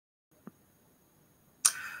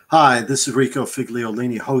Hi, this is Rico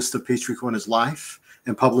Figliolini, host of Peachtree Corners Life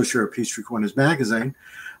and publisher of Peachtree Corners Magazine.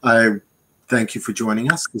 I thank you for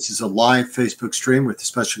joining us. This is a live Facebook stream with a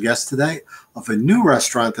special guest today of a new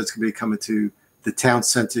restaurant that's going to be coming to the town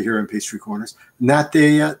center here in Peachtree Corners. Not there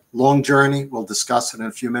yet, long journey. We'll discuss it in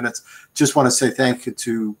a few minutes. Just want to say thank you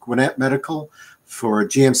to Gwinnett Medical for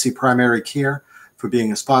GMC Primary Care for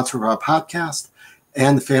being a sponsor of our podcast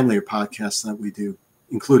and the family of podcasts that we do,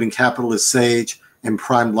 including Capitalist Sage and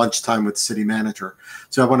Prime Lunchtime with the City Manager.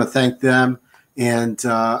 So I want to thank them and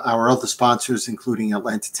our other sponsors, including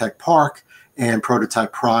Atlanta Tech Park and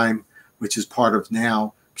Prototype Prime, which is part of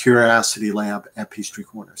now Curiosity Lab at Peachtree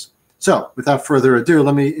Corners. So without further ado,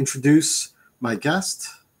 let me introduce my guest.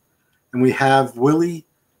 And we have Willie.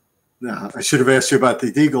 Now, I should have asked you about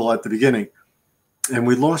the Degel at the beginning. And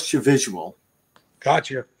we lost your visual.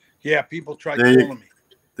 Gotcha. Yeah, people tried calling me.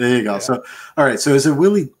 There you go. Yeah. So, all right. So is it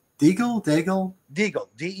Willie Degel? Degel.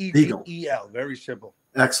 D-E-G-E-L. Very simple.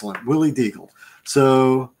 Excellent. Willie Degel.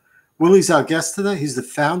 So Willie's our guest today. He's the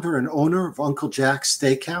founder and owner of Uncle Jack's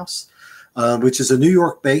Steakhouse, which is a New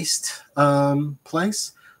York-based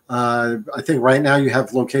place. I think right now you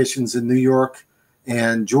have locations in New York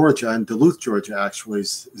and Georgia, and Duluth, Georgia, actually,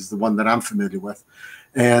 is the one that I'm familiar with.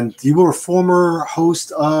 And you were a former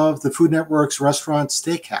host of the Food Network's restaurant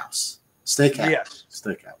Steakhouse. Yes.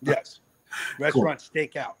 Steakout. Yes. Restaurant cool.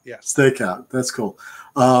 Stakeout. Yes. Stakeout. That's cool.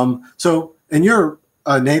 So, and you're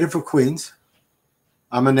a native of Queens.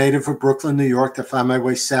 I'm a native of Brooklyn, New York. I found my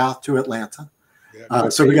way south to Atlanta. Yeah,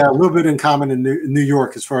 so we got a little bit in common in New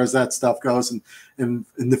York as far as that stuff goes, and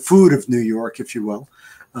the food of New York, if you will,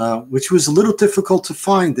 which was a little difficult to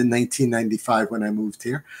find in 1995 when I moved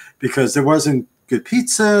here, because there wasn't good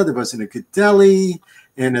pizza, there wasn't a good deli,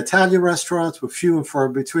 and Italian restaurants were few and far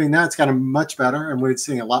between. Now it's gotten much better, and we're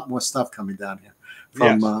seeing a lot more stuff coming down here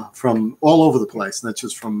from all over the place, not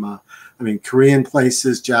just from, Korean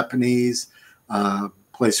places, Japanese,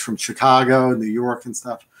 place from Chicago, New York, and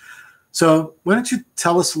stuff. So why don't you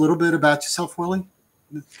tell us a little bit about yourself, Willie?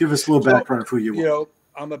 Give us a little background of who you are.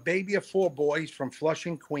 I'm a baby of 4 boys from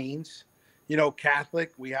Flushing, Queens.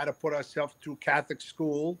 Catholic. We had to put ourselves through Catholic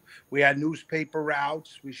school. We had newspaper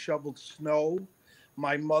routes. We shoveled snow.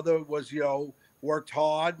 My mother was, worked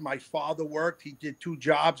hard. My father worked. He did 2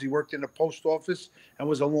 jobs. He worked in the post office and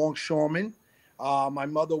was a longshoreman. My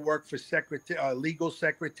mother worked for legal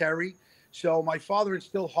secretary. So my father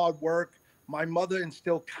instilled hard work. My mother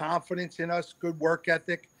instilled confidence in us, good work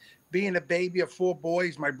ethic. Being a baby of 4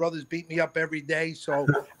 boys, my brothers beat me up every day. So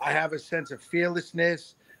I have a sense of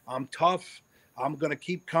fearlessness. I'm tough. I'm going to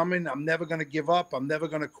keep coming. I'm never going to give up. I'm never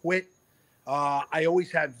going to quit. I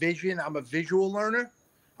always have vision. I'm a visual learner.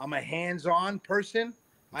 I'm a hands-on person.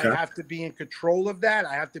 Okay. I have to be in control of that.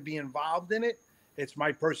 I have to be involved in it. It's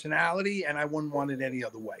my personality, and I wouldn't want it any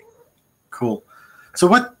other way. Cool. So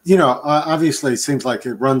what, obviously it seems like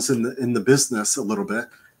it runs in the business a little bit,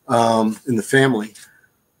 in the family.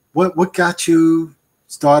 What got you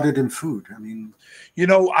started in food?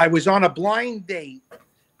 I was on a blind date.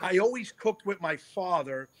 I always cooked with my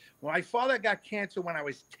father. My father got cancer when I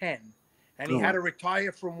was 10, and he had to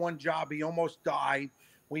retire from one job. He almost died.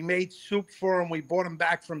 We made soup for him. We brought him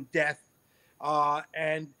back from death.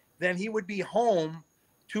 And then he would be home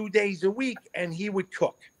 2 days a week, and he would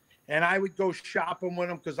cook. And I would go shopping with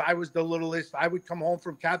him because I was the littlest. I would come home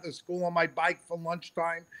from Catholic school on my bike for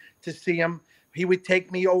lunchtime to see him. He would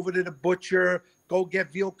take me over to the butcher, go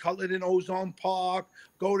get veal cutlet in Ozone Park,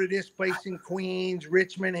 go to this place in Queens,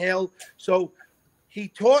 Richmond Hill. So he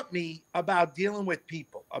taught me about dealing with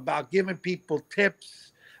people, about giving people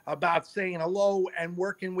tips, about saying hello and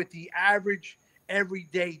working with the average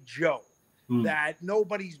everyday Joe, that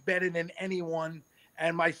nobody's better than anyone.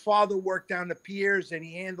 And my father worked down the piers, and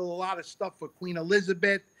he handled a lot of stuff for Queen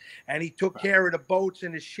Elizabeth, and he took care of the boats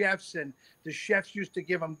and the chefs, and the chefs used to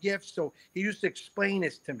give him gifts. So he used to explain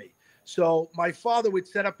this to me. So my father would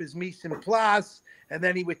set up his mise en place, and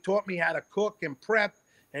then he would taught me how to cook and prep.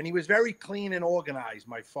 And he was very clean and organized,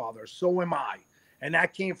 my father. So am I. And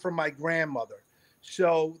that came from my grandmother.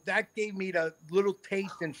 So that gave me the little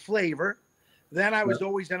taste and flavor. Then I was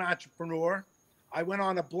always an entrepreneur. I went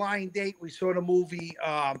on a blind date. We saw the movie,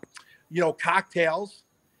 Cocktails.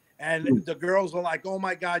 And the girls were like, oh,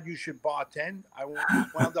 my God, you should bartend. I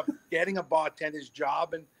wound up getting a bartender's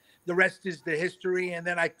job. And the rest is the history. And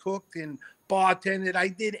then I cooked and bartended. I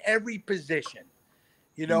did every position.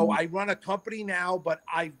 I run a company now, but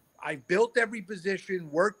I built every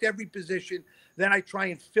position, worked every position. Then I try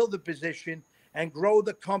and fill the position and grow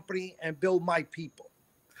the company and build my people.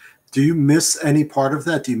 Do you miss any part of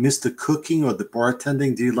that? Do you miss the cooking or the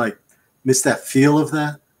bartending? Do you miss that feel of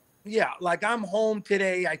that? Yeah, like I'm home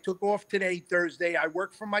today. I took off today, Thursday. I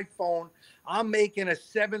work from my phone. I'm making a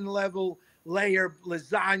 7-level layer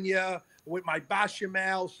lasagna with my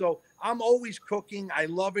bechamel. So I'm always cooking. I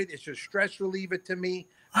love it. It's a stress reliever to me.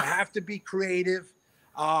 I have to be creative.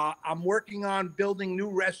 I'm working on building new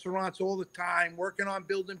restaurants all the time, working on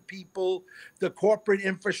building people, the corporate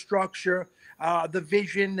infrastructure, the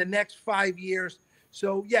vision, the next 5 years.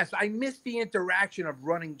 So, yes, I miss the interaction of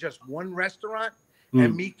running just one restaurant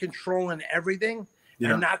and me controlling everything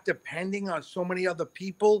and not depending on so many other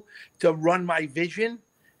people to run my vision.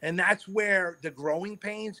 And that's where the growing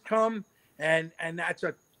pains come. And that's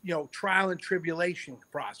a, trial and tribulation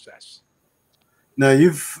process. Now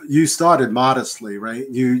you started modestly, right?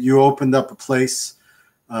 You opened up a place,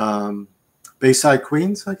 Bayside,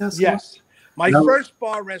 Queens, I guess. Yes. My first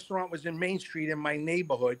bar restaurant was in Main Street in my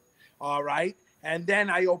neighborhood. All right. And then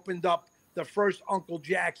I opened up the first Uncle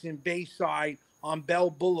Jack's in Bayside on Bell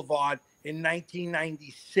Boulevard in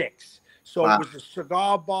 1996. So It was a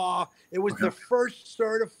cigar bar. It was the first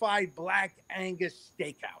certified Black Angus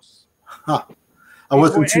steakhouse. Huh.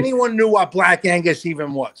 Before anyone knew what Black Angus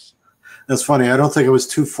even was. That's funny. I don't think it was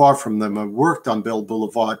too far from them. I worked on Bell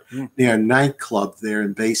Boulevard near a nightclub there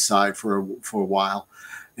in Bayside for a while,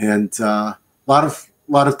 and a lot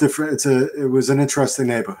of different. It was an interesting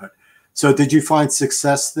neighborhood. So, did you find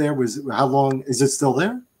success there? How long is it still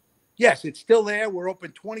there? Yes, it's still there. We're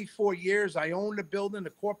open 24 years. I own the building. The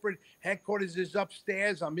corporate headquarters is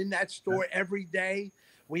upstairs. I'm in that store every day.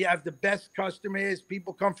 We have the best customers.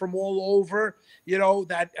 People come from all over,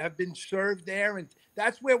 that have been served there. And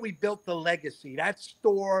that's where we built the legacy. That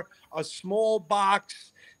store, a small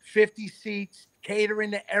box, 50 seats,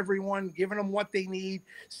 catering to everyone, giving them what they need,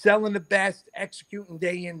 selling the best, executing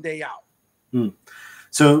day in, day out.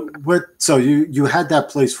 So you had that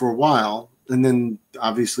place for a while, and then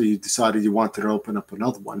obviously you decided you wanted to open up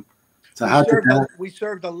another one. So we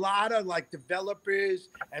served a lot of like developers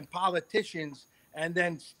and politicians. And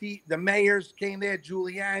then the mayors came there,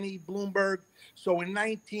 Giuliani, Bloomberg. So in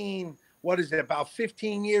about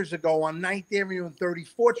 15 years ago on 9th Avenue and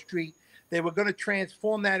 34th Street, they were going to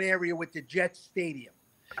transform that area with the Jets Stadium.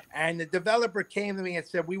 And the developer came to me and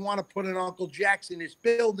said, we want to put an Uncle Jack's in this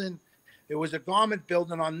building. It was a garment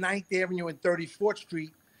building on 9th Avenue and 34th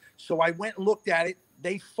Street. So I went and looked at it.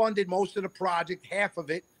 They funded most of the project, half of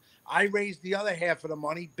it. I raised the other half of the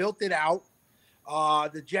money, built it out.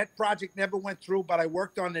 The Jet project never went through, but I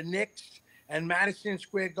worked on the Knicks and Madison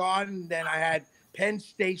Square Garden. Then I had Penn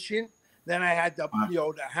Station. Then I had the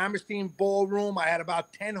Hammerstein Ballroom. I had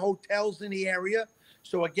about 10 hotels in the area.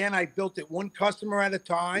 So again, I built it one customer at a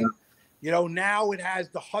time. Now it has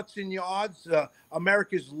the Hudson Yards,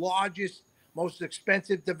 America's largest, most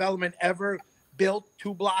expensive development ever built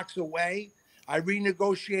 2 blocks away. I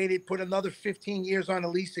renegotiated, put another 15 years on a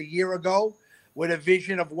lease a year ago, with a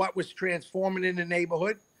vision of what was transforming in the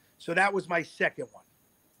neighborhood. So that was my second one.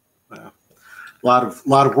 Wow. A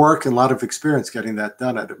lot of work and a lot of experience getting that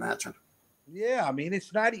done, I'd imagine. Yeah, I mean,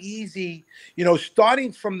 it's not easy,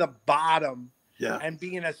 starting from the bottom and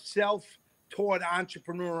being a self-taught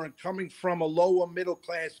entrepreneur and coming from a lower middle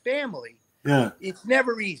class family. Yeah. It's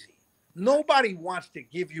never easy. Nobody wants to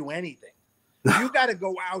give you anything. You got to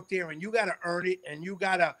go out there and you got to earn it, and you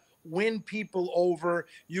got to win people over.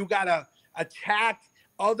 You got to attack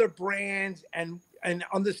other brands and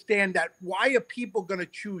understand that why are people going to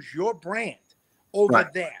choose your brand over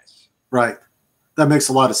theirs? Right. That makes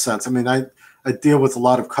a lot of sense. I mean, I deal with a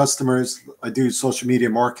lot of customers. I do social media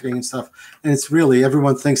marketing and stuff. And it's really,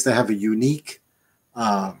 everyone thinks they have a unique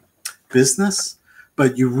business,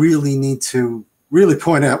 but you really need to really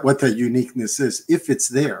point out what that uniqueness is, if it's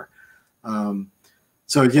there. Well,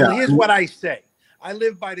 here's what I say. I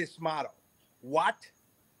live by this motto: what,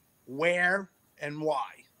 where, and why.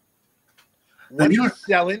 What are you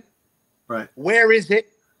selling? Right. Where is it?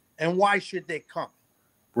 And why should they come?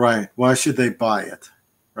 Right. Why should they buy it?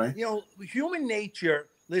 Right. Human nature,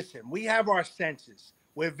 listen, we have our senses.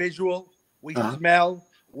 We're visual, we smell,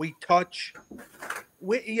 we touch.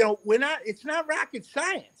 It's not rocket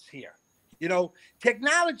science here.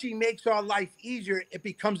 Technology makes our life easier. It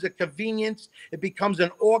becomes a convenience. It becomes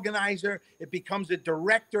an organizer. It becomes a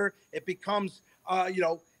director. It becomes,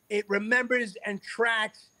 it remembers and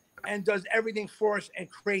tracks and does everything for us and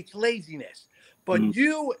creates laziness. But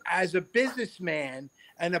you, as a businessman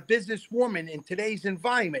and a businesswoman in today's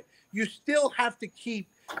environment, you still have to keep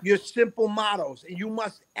your simple mottos, and you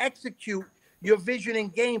must execute your vision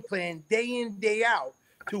and game plan day in, day out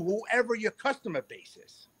to whoever your customer base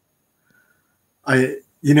is.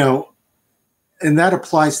 And that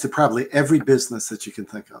applies to probably every business that you can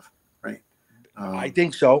think of, right? I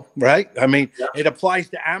think so, right? I mean, Yeah. it applies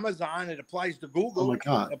to Amazon, it applies to Google, Oh my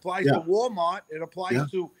God. it applies Yeah. to Walmart, it applies Yeah.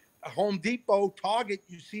 to Home Depot, Target.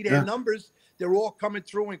 You see their Yeah. numbers; they're all coming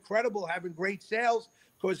through incredible, having great sales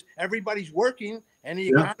because everybody's working and the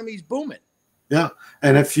Yeah. economy's booming. Yeah.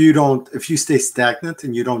 And if you stay stagnant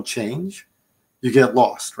and you don't change, you get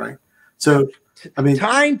lost, right? So, I mean,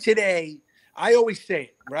 Time today, I always say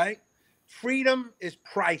it, right? Freedom is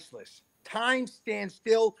priceless. Time stands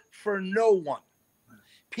still for no one.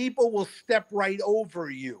 People will step right over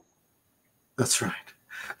you. that's right.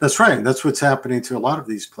 That's right. And that's what's happening to a lot of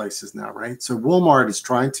these places now, right? So Walmart is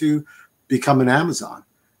trying to become an Amazon.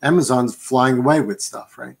 Amazon's flying away with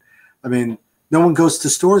stuff, right? I mean, no one goes to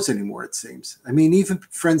stores anymore, it seems. I mean, even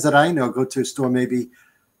friends that I know go to a store maybe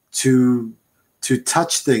to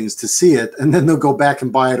touch things, to see it, and then they'll go back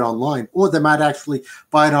and buy it online. Or they might actually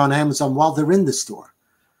buy it on Amazon while they're in the store.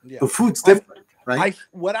 Yeah. The food's different, right?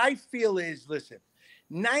 What I feel is, listen,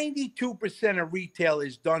 92% of retail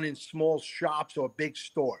is done in small shops or big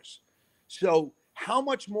stores. So how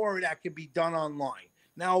much more of that could be done online?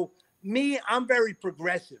 Now, I'm very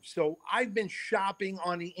progressive. So I've been shopping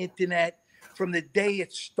on the internet from the day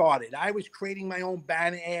it started. I was creating my own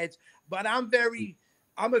banner ads, but I'm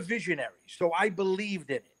a visionary. So I believed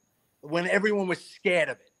in it when everyone was scared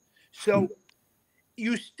of it. So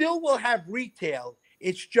you still will have retail.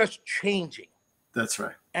 It's just changing. That's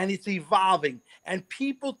right. And it's evolving. And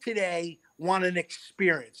people today want an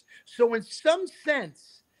experience. So in some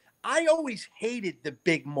sense, I always hated the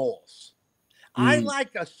big malls. I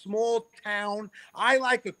like a small town. I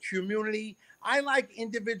like a community. I like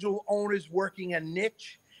individual owners working a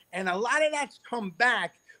niche. And a lot of that's come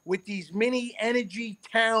back with these mini energy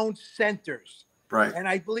town centers. Right. And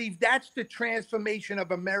I believe that's the transformation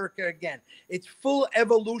of America again. It's full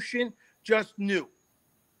evolution, just new.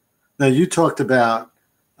 Now, you talked about,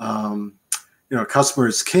 customer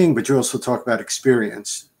is king, but you also talk about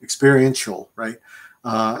experiential, right?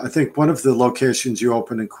 I think one of the locations you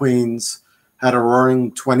opened in Queens had a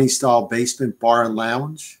Roaring 20s style basement bar and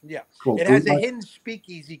lounge. Yeah. It has a hidden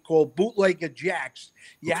speakeasy called Bootlegger Jack's.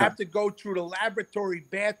 You have to go through the laboratory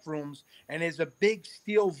bathrooms, and there's a big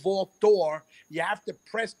steel vault door. You have to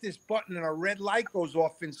press this button, and a red light goes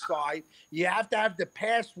off inside. You have to have the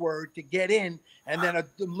password to get in, and then a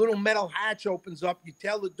little metal hatch opens up. You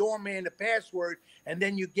tell the doorman the password, and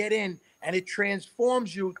then you get in, and it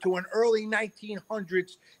transforms you to an early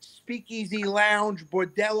 1900s speakeasy lounge,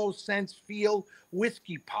 bordello sense feel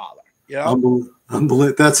whiskey parlor. You know?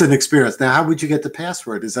 Unbelievable. That's an experience. Now, how would you get the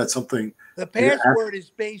password? Is that something? The password is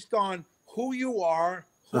based on who you are,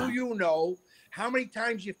 who you know, how many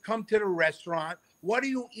times you've come to the restaurant, what are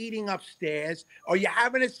you eating upstairs, are you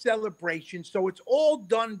having a celebration? So it's all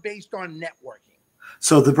done based on networking.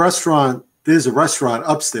 So there's a restaurant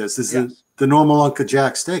upstairs. This is the normal Uncle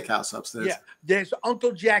Jack's Steakhouse upstairs. Yeah, there's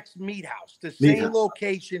Uncle Jack's Meathouse, the same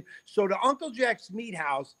location. So the Uncle Jack's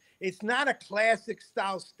Meathouse, it's not a classic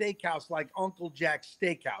style steakhouse like Uncle Jack's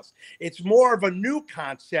Steakhouse. It's more of a new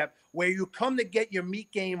concept where you come to get your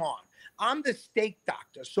meat game on. I'm the steak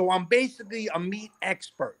doctor, so I'm basically a meat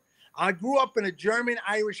expert. I grew up in a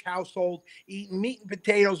German-Irish household, eating meat and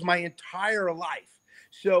potatoes my entire life.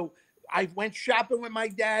 So I went shopping with my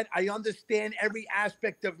dad. I understand every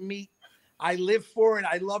aspect of meat. I live for it.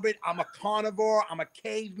 I love it. I'm a carnivore. I'm a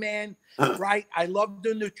caveman, right? I love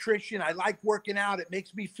the nutrition. I like working out. It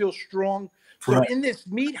makes me feel strong. So in this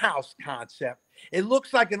Meathouse concept, it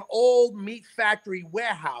looks like an old meat factory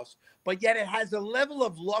warehouse, but yet it has a level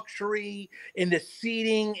of luxury in the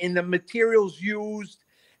seating, in the materials used.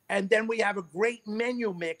 And then we have a great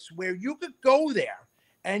menu mix where you could go there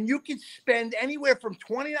and you could spend anywhere from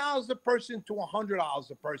 $20 a person to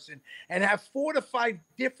 $100 a person and have 4 to 5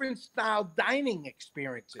 different style dining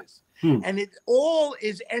experiences. And it all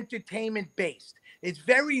is entertainment based. It's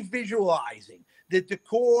very visualizing. The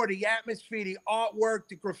decor, the atmosphere, the artwork,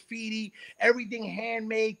 the graffiti, everything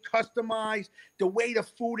handmade, customized, the way the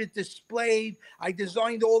food is displayed. I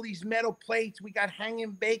designed all these metal plates. We got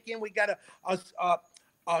hanging bacon. We got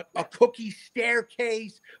a cookie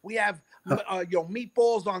staircase. We have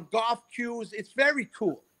meatballs on golf cues. It's very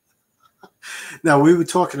cool. Now, we were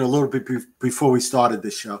talking a little bit before we started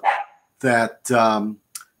this show that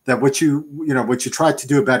what you tried to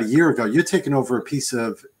do about a year ago, you're taking over a piece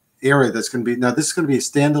of area that's going to be, now this is going to be a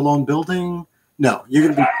standalone building. No, you're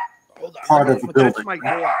going to be part of the building. That's my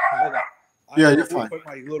dog. Hold on. Yeah, you're fine. Put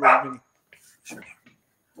my little mini. Sure.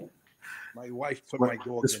 My wife put my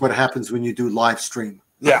dog. This is what happens when you do live stream.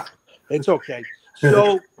 Yeah, it's okay.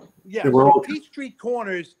 So so Peachtree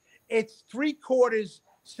Corners, it's 3/4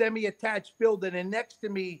 semi-attached building, and next to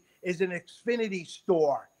me is an Xfinity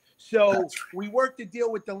store. So we worked a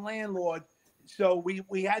deal with the landlord. So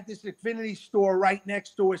we had this Infinity store right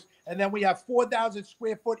next to us, and then we have 4,000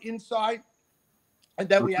 square foot inside, and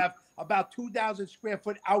then we have about 2,000 square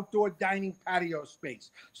foot outdoor dining patio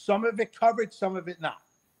space. Some of it covered, some of it not.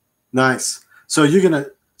 Nice. So you're gonna.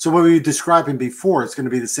 So what were you describing before? It's going to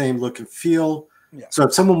be the same look and feel. Yeah. So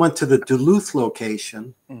if someone went to the Duluth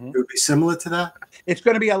location, it would be similar to that? It's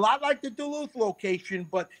going to be a lot like the Duluth location,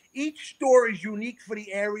 but each store is unique for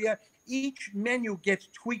the area. Each menu gets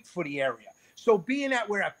tweaked for the area. So being that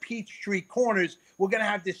we're at Peachtree Corners, we're going to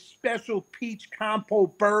have this special peach compo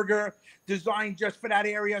burger designed just for that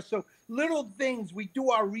area. So little things. We do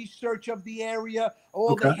our research of the area,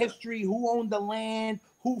 all the history, who owned the land,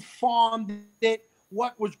 who farmed it,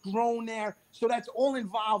 what was grown there. So that's all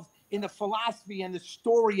involved in the philosophy and the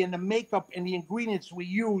story and the makeup and the ingredients we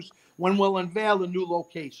use when we'll unveil a new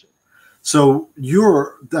location. So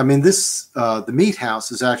I mean, this, the Meathouse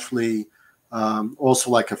is actually also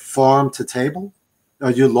like a farm to table.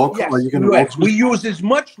 Are you local? Yes, are you going to? We use as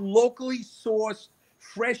much locally sourced,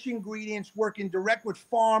 fresh ingredients, working direct with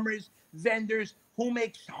farmers, vendors, who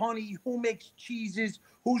makes honey, who makes cheeses,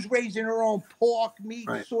 who's raising their own pork, meat,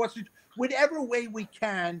 sausage. Whatever way we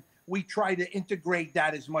can, we try to integrate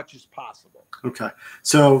that as much as possible. Okay.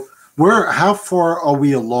 So how far are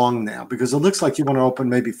we along now? Because it looks like you want to open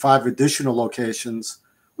maybe 5 additional locations,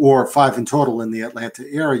 or 5 in total in the Atlanta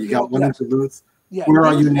area. You got one in Duluth. Yeah. Where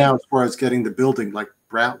are you now as far as getting the building like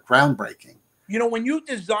groundbreaking? You know, when you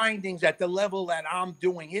design things at the level that I'm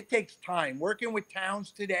doing, it takes time. Working with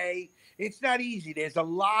towns today, it's not easy. There's a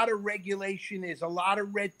lot of regulation. There's a lot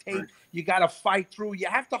of red tape you got to fight through. You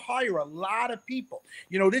have to hire a lot of people.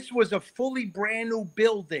 You know, this was a fully brand new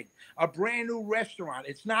building, a brand new restaurant.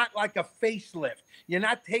 It's not like a facelift. You're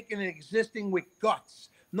not taking an existing with guts.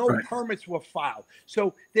 No permits were filed.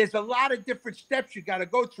 So there's a lot of different steps you got to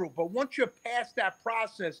go through. But once you're past that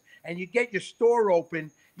process and you get your store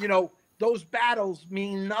open, you know, those battles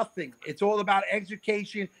mean nothing. It's all about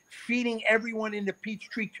education, feeding everyone in the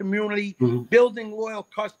Peachtree community, building loyal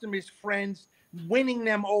customers, friends, winning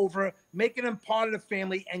them over, making them part of the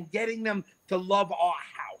family, and getting them to love our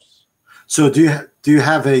house. So do you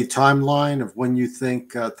have a timeline of when you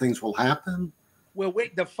think things will happen? Well,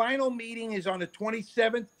 wait, the final meeting is on the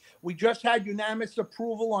 27th. We just had unanimous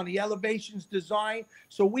approval on the elevations design.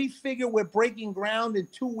 So we figure we're breaking ground in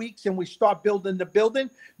 2 weeks and we start building the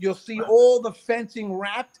building. You'll see all the fencing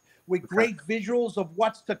wrapped with great visuals of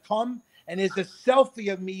what's to come. And there's a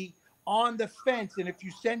selfie of me on the fence. And if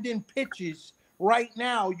you send in pictures right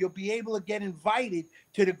now, you'll be able to get invited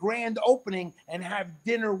to the grand opening and have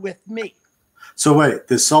dinner with me. So wait,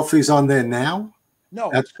 the selfie's on there now?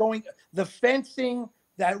 No, it's going, the fencing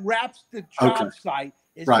that wraps the job site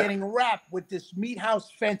is getting wrapped with this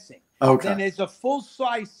Meathouse fencing. Then there's a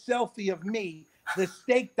full-size selfie of me, the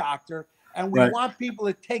steak doctor, and we want people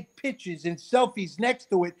to take pictures and selfies next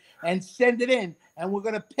to it and send it in. And we're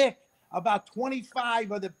going to pick about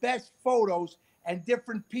 25 of the best photos and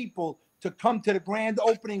different people to come to the grand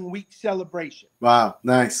opening week celebration. Wow,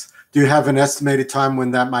 nice. Do you have an estimated time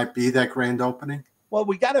when that might be, that grand opening? Well,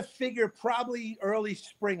 we got to figure probably early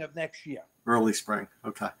spring of next year. Early spring.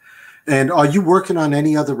 Okay. And are you working on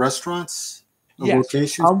any other restaurants or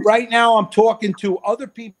locations? Right now, I'm talking to other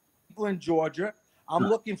people in Georgia. I'm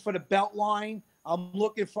looking for the Beltline. I'm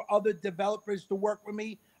looking for other developers to work with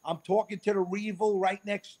me. I'm talking to the Revel right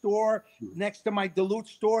next door, next to my Duluth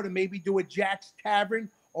store, to maybe do a Jack's Tavern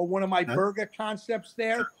or one of my burger concepts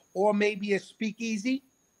there, or maybe a speakeasy,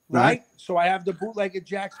 right? So I have the bootlegger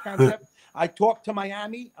Jack's concept. I talked to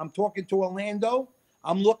Miami. I'm talking to Orlando.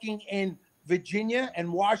 I'm looking in Virginia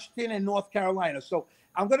and Washington and North Carolina. So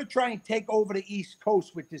I'm going to try and take over the East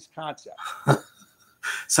Coast with this concept.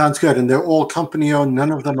 Sounds good. And they're all company owned.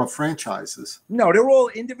 None of them are franchises. No, they're all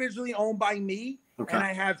individually owned by me. And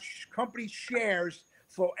I have company shares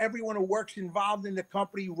for everyone who works involved in the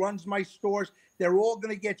company, runs my stores. They're all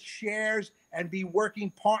going to get shares and be working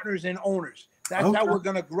partners and owners. That's how we're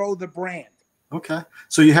going to grow the brand. Okay.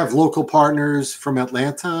 So you have local partners from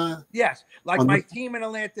Atlanta? Yes. Like my team in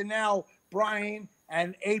Atlanta now, Brian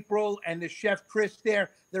and April and the chef Chris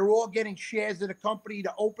there, they're all getting shares of the company.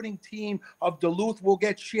 The opening team of Duluth will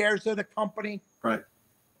get shares of the company. Right.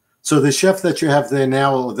 So the chef that you have there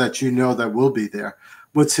now, that you know that will be there,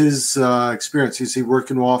 what's his experience? Is he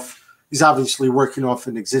working off, he's obviously working off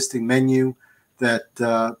an existing menu that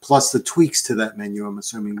plus the tweaks to that menu, I'm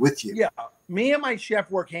assuming, with you. Yeah. Me and my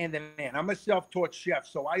chef work hand in hand. I'm a self-taught chef,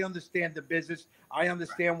 so I understand the business. I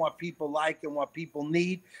understand what people like and what people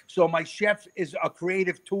need. So my chef is a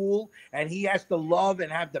creative tool, and he has to love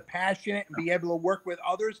and have the passion and be able to work with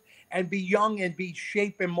others and be young and be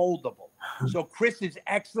shape and moldable. So Chris is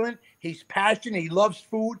excellent. He's passionate. He loves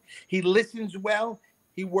food. He listens well.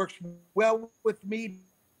 He works well with me.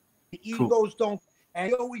 The egos don't.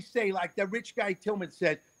 And I always say, like the rich guy Tillman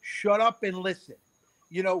said, shut up and listen.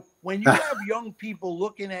 You know, when you have young people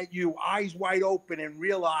looking at you, eyes wide open, and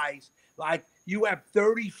realize like you have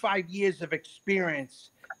 35 years of experience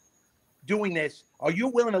doing this, are you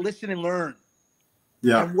willing to listen and learn?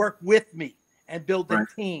 Yeah. And work with me and build a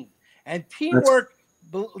team? And teamwork,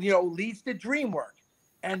 you know, leads to dream work.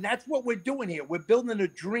 And that's what we're doing here. We're building a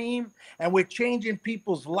dream, and we're changing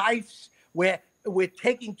people's lives. We're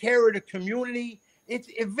taking care of the community. It's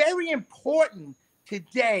very important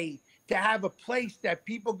today to have a place that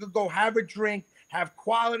people could go have a drink, have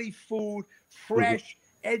quality food, fresh,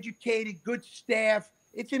 educated, good staff.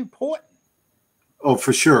 It's important. Oh,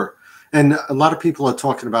 for sure. And a lot of people are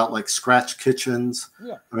talking about like scratch kitchens.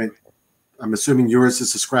 Yeah. I mean, I'm assuming yours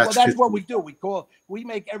is a scratch kitchen. Well, that's what we do. We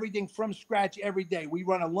make everything from scratch every day. We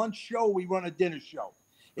run a lunch show. We run a dinner show.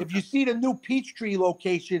 If you see the new Peachtree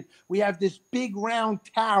location, we have this big round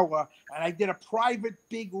tower, and I did a private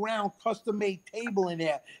big round custom-made table in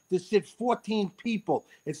there to sit 14 people.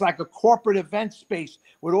 It's like a corporate event space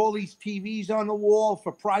with all these TVs on the wall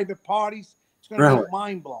for private parties. It's going to be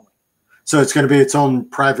mind-blowing. So it's going to be its own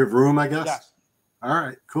private room, I guess? Yes. All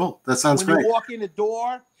right, cool. That sounds great. When you walk in the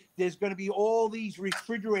door, there's going to be all these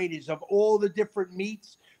refrigerators of all the different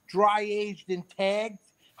meats, dry aged and tagged,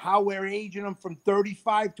 how we're aging them from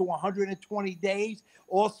 35 to 120 days.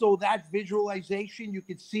 Also, that visualization you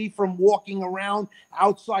can see from walking around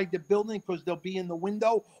outside the building because they'll be in the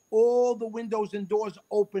window. All the windows and doors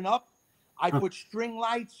open up. I put string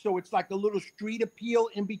lights, so it's like a little street appeal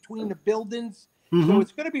in between the buildings. So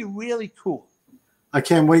it's going to be really cool. I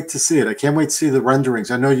can't wait to see it. I can't wait to see the renderings.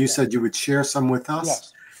 I know you said you would share some with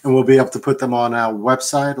us, and we'll be able to put them on our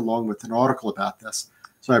website along with an article about this.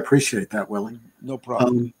 So I appreciate that, Willie. No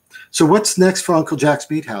problem. So what's next for Uncle Jack's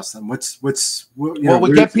Meathouse then?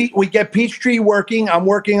 We get Peachtree working. I'm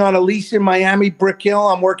working on a lease in Miami, Brick Hill.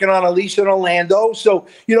 I'm working on a lease in Orlando. So,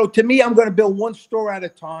 you know, to me, I'm going to build one store at a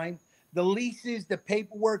time. The leases, the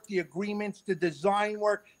paperwork, the agreements, the design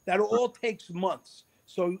work, that all takes months.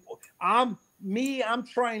 So I'm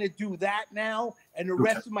trying to do that now, and the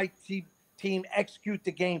rest of my team execute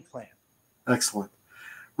the game plan. Excellent.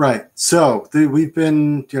 Right. So we've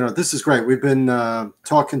been, you know, this is great. We've been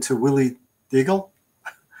talking to Willie Degel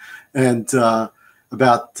and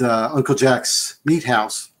about Uncle Jack's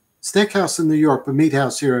Meathouse, Steakhouse in New York, but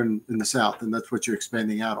Meathouse here in the South, and that's what you're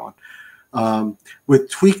expanding out on. With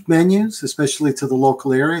tweaked menus, especially to the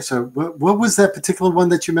local area. So what was that particular one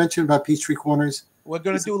that you mentioned about Peachtree Corners? We're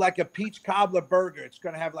going to do like a peach cobbler burger. It's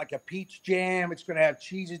going to have like a peach jam. It's going to have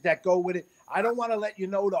cheeses that go with it. I don't want to let you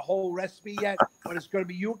know the whole recipe yet, but it's going to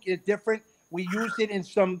be different. We used it in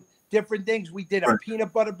some different things. We did a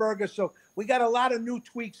peanut butter burger. So we got a lot of new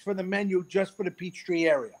tweaks for the menu just for the Peachtree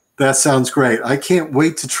area. That sounds great. I can't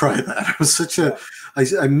wait to try that. It was such a,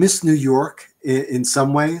 I miss New York in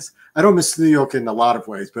some ways. I don't miss New York in a lot of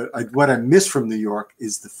ways, but what I miss from New York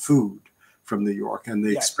is the food from New York and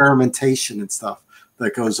the experimentation and stuff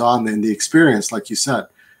that goes on in the experience, like you said. I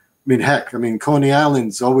mean, heck, I mean, Coney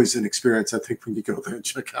Island's always an experience, I think, when you go there and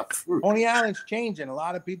check out food. Coney Island's changing. A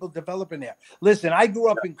lot of people developing there. Listen, I grew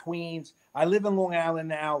up in Queens. I live in Long Island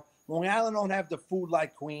now. Long Island don't have the food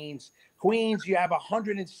like Queens. Queens, you have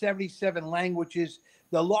 177 languages,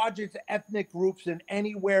 the largest ethnic groups in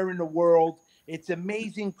anywhere in the world. It's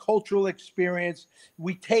amazing cultural experience.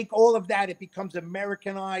 We take all of that. It becomes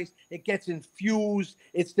Americanized. It gets infused.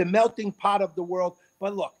 It's the melting pot of the world.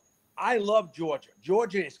 But look, I love Georgia.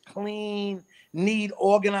 Georgia is clean, neat,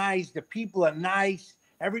 organized. The people are nice.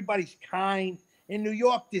 Everybody's kind. In New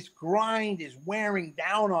York, this grind is wearing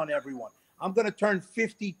down on everyone. I'm going to turn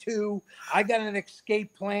 52. I got an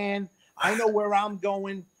escape plan. I know where I'm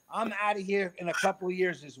going. I'm out of here in a couple of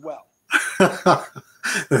years as well.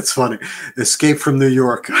 That's funny. Escape from New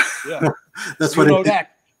York. Yeah. That's what it did.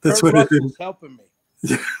 That's what it did. Helping me.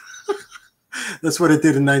 Yeah. That's what it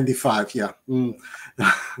did in '95. Yeah.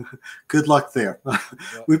 Good luck there. Yeah.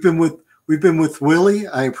 We've been with Willie.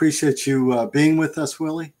 I appreciate you being with us,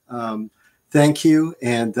 Willie. Thank you.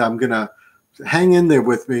 And I'm gonna hang in there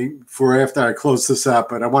with me for after I close this up.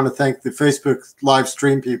 But I want to thank the Facebook live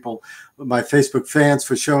stream people, my Facebook fans,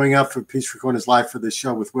 for showing up for Peachtree Corners Live for this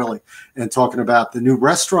show with Willie and talking about the new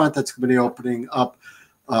restaurant that's going to be opening up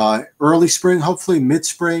early spring, hopefully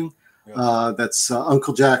mid-spring. That's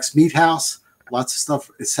Uncle Jack's Meathouse. Lots of stuff.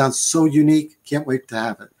 It sounds so unique. Can't wait to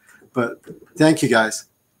have it. But thank you, guys.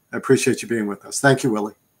 I appreciate you being with us. Thank you,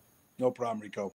 Willie. No problem, Rico.